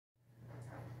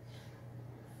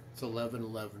It's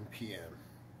 11:11 p.m.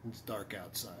 It's dark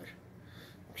outside.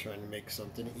 I'm trying to make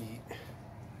something to eat.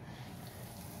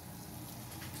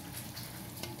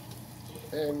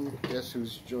 And guess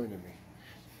who's joining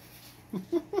me?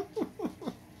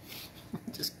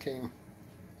 Just came.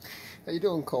 How you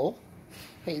doing, Cole?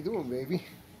 How you doing, baby?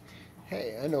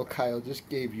 Hey, I know Kyle just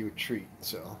gave you a treat,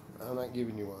 so I'm not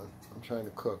giving you one. I'm trying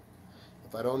to cook.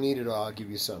 If I don't eat it all, I'll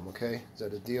give you some, okay? Is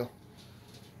that a deal?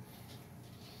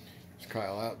 Is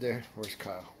Kyle out there? Where's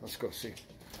Kyle? Let's go see.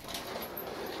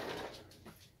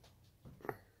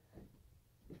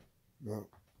 No,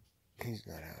 he's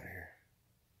not out here.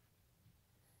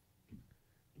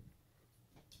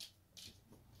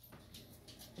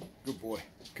 Good boy.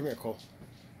 Come here, Cole.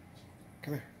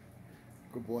 Come here.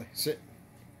 Good boy. Sit.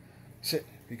 Sit.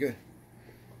 Be good.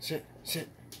 Sit. Sit.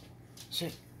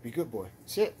 Sit. Be good boy.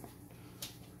 Sit.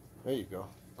 There you go.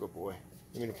 Good boy.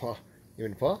 Give me the paw. Give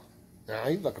me the paw. Nah,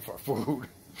 he's looking for food.